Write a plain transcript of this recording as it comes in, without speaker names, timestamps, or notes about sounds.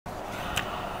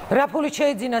რა ფულით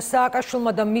შეიძინა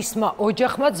სააკაშვილმა და მისმა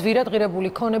ოჯახმა ძვირადღირებული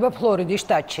ქონება ფლორიდის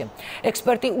შტატში.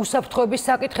 ექსპერტი უსაფრთხოების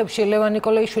საკითხებში ლევან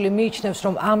ნიკოლაიშვილი მიიჩნევს,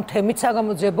 რომ ამ თემით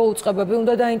საგამოძიებო უწყებები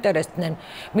უნდა დაინტერესდნენ.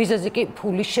 მიზეზი კი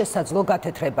ფულის შესაძლო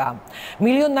გათეთრებაა.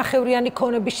 მილიონნახევრიანი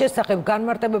ქონების შესახებ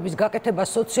განმარტებების გაკეთება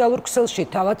სოციალურ ქსელში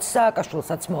თავად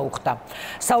სააკაშვილსაც მოუხდა.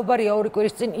 საუბარია 2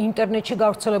 კვირის წინ ინტერნეტში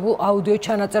გავრცელებულ აუდიო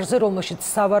ჩანაწერზე, რომელშიც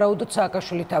სავარაუდოდ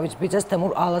სააკაშვილი თავის ბიძას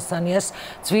თემურ ალასანიას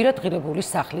ძვირადღირებული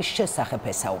სახლის შესახებ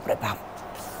ესაუბრება.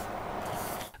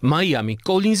 მაიამი,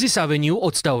 კოლინზის ავენიუ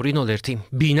 2201,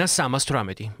 ბინა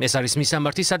 318. ეს არის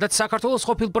მისამართი, სადაც საქართველოს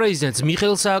ყოფილ პრეზიდენტს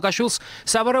მიხეილ სააკაშვილს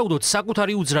სავარაუდოდ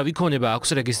საკუთარი უძრავი ქონება აქვს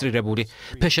რეგისტრირებული.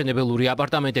 ფეშენებელური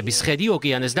აპარტამენტების ხედი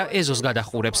ოკეანეს და ეზოს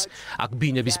გადაჰყურებს. აქ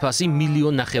ბინების ფასი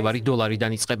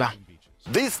 $1,000,000-დან იწყება.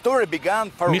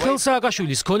 მიხეილ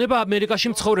სააკაშვილის ქონება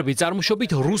ამერიკაში მცხოვრები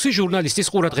წარმოშობით რუსი ჟურნალისტის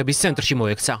ყურადღების ცენტრში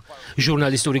მოექცა.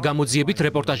 ჟურნალისტური გამოძიებით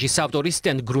რეპორტაჟის ავტორი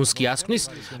სტენ გრუნსკი ასკვნის,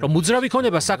 რომ უძრავი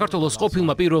ქონება საქართველოს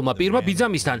ყოფილმა პირველმა პირმა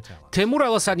ბიძამისთან თემურ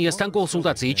ალასანიასთან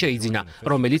კონსულტაციით შეიძინა,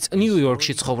 რომელიც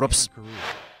ნიუ-იორკში ცხოვრობს.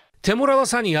 თემურ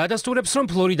ალასანია ადასტურებს, რომ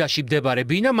ფლორიდაში მდებარე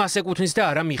ბინა მას ეკუთვნის და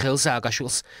არა მიხეილ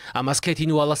სააკაშვილს. ამას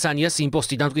ქეთინუ ალასანიას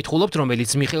იმპოსტიდან ვკითხულობთ, რომელიც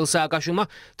მიხეილ სააკაშვილმა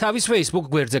თავის Facebook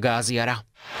გვერდზე გააზიარა.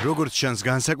 როგორც ჩანს,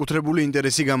 განსაკუთრებული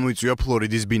ინტერესი გამოიწვია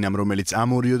ფლორიდის ბინამ, რომელიც ამ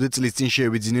 2 წლის წინ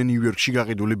შეევიძინა ნიუ-იორკში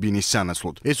გაყიდული ბინის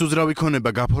სანაცვლოდ. ეს უძრავი ქონება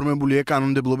გაფორმებულია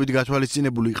კანონმდებლობით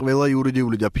გათვალისწინებული ყველა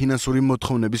იურიდიული და ფინანსური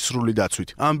მოთხოვნების სრული დაცვით.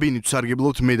 ამ ბინით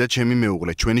სარგებლობთ მე და ჩემი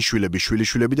მეუღლე, ჩვენი შვილები,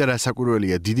 შვილიშვილები და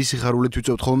რასაკვირველია, დიდი სიხარულით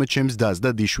ვიწევთ ხოლმე ჩემს დას და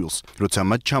დიშვილს, როცა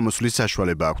მათ ჩამოსვლის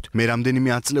საშუალება აქვთ. მე რამდენიმე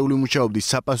ათწლეული მუშაობდი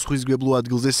საპასუხისმგებლო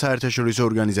ადგილზე საერთაშორისო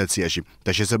ორგანიზაციაში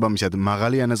და შესაბამისად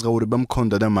მაღალი ანაზღაურება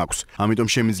მქონდა და მაქვს. ამიტომ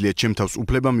შემიძლია ჩემ თავს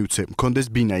უფლება მივცე, მქონდეს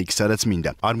ბინა იქ, სადაც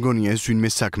მინდა. არ მგონია ეს ვინმე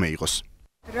საქმე იყოს.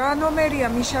 რა ნომერია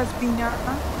მიშას ბინა?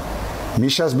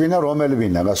 მიშას ბინა რომელი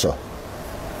ბინა, გასო?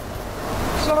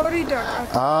 ფლორიდა.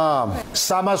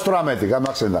 318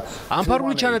 გამახსენდა. ამ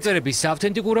ფარული ჩანაწერების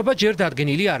ავთენტიკურობა ჯერ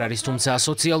დადგენილი არ არის, თუმცა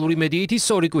სოციალური მედიით ის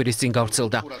 2 კვირის წინ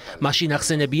გავრცელდა. მაშინ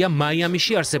ახსენებია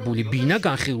მაიამიში არსებული ბინა,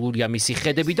 განხილულია მისი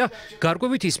ხედები და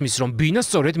გარკვევით ისმის, რომ ბინა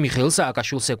სწორედ მიხეილ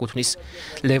სააკაშვილს ეკუთვნის.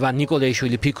 ლევან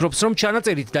ნიკოლაიშვილი ფიქრობს, რომ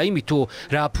ჩანაწერით და იმით თუ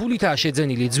რა ფულითაა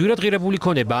შეძენილი ძვირადღირებული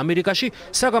ქონება ამერიკაში,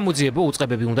 საგამოძიებო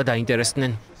უწყებები უნდა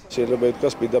დაინტერესდნენ. შეიძლება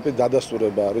ითქვას პირდაპირ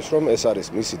დადასტურება არის, რომ ეს არის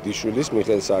მისი დიშვილის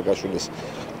მიხეილ სააკაშვილის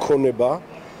ქონება,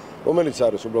 რომელიც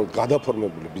არის უბრალოდ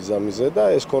გადაფორმებული ბიზამიზე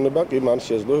და ეს ქონება კი მან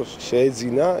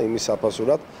შეეძინა იმის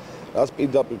საფასურად, რაც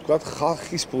პირდაპირ ვთქვათ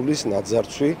ხალხის ფულის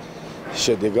ნაძარცვი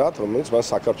შედეგად, რომელიც მან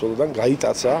საქართველოსთან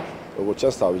გაიტაცა, როგორც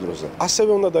ჩანს თავის დროზე.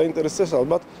 ასევე უნდა დაინტერესდეს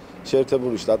ალბათ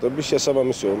შეერთებული შტატების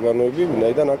შესაბამისი ორგანოები,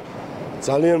 ვინაიდან აქ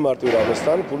ძალიან მარტივ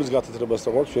რამესთან ფულის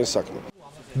გათეთრებასთან გვაქვს ჩვენ საქმე.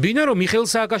 ბინა რომ მიხეილ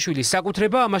სააკაშვილის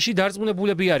საკუთრება, ამაში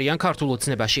დარწმუნებულები არიან ქართულ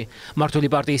ოცნებაში. მმართველი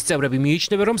პარტიის წევრები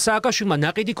მიიჩნევენ, რომ სააკაშვილმა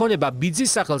ნაყიდი ქონება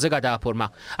ბიძის სახელზე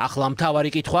გადააფორმა. ახლა მთავარი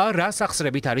კითხვაა, რა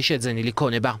სახსრებით არის შეძენილი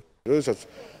ქონება. როდესაც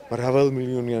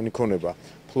მრავალმილიონიანი ქონება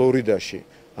ფლორიდაში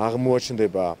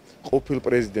აღმოაჩნდება ყოფილ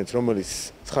პრეზიდენტს, რომელიც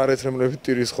ცხარეცრემლებით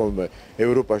ტირის ხოლმე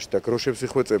ევროპაში და გროშებს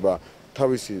იხვეწება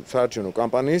თავისი საარჩევნო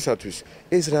კამპანიისათვის,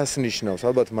 ეს რას ნიშნავს?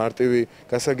 ალბათ მარტივი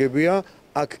გასაგებია.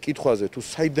 აქ კითხვაზე თუ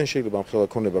საიდან შეიძლება ამ ხელა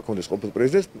ქონება კონდეს ყოფილ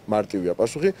პრეზიდენტს, მარტივია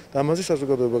პასუხი და ამაზე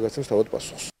საზოგადოება გაცემს თავად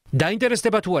პასუხს.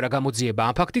 დაინტერესდება თუ არა გამოძიება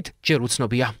ამ ფაქტით, ჯერ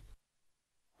უცნობია.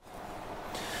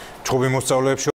 ჩხუბი მოსწავლეებს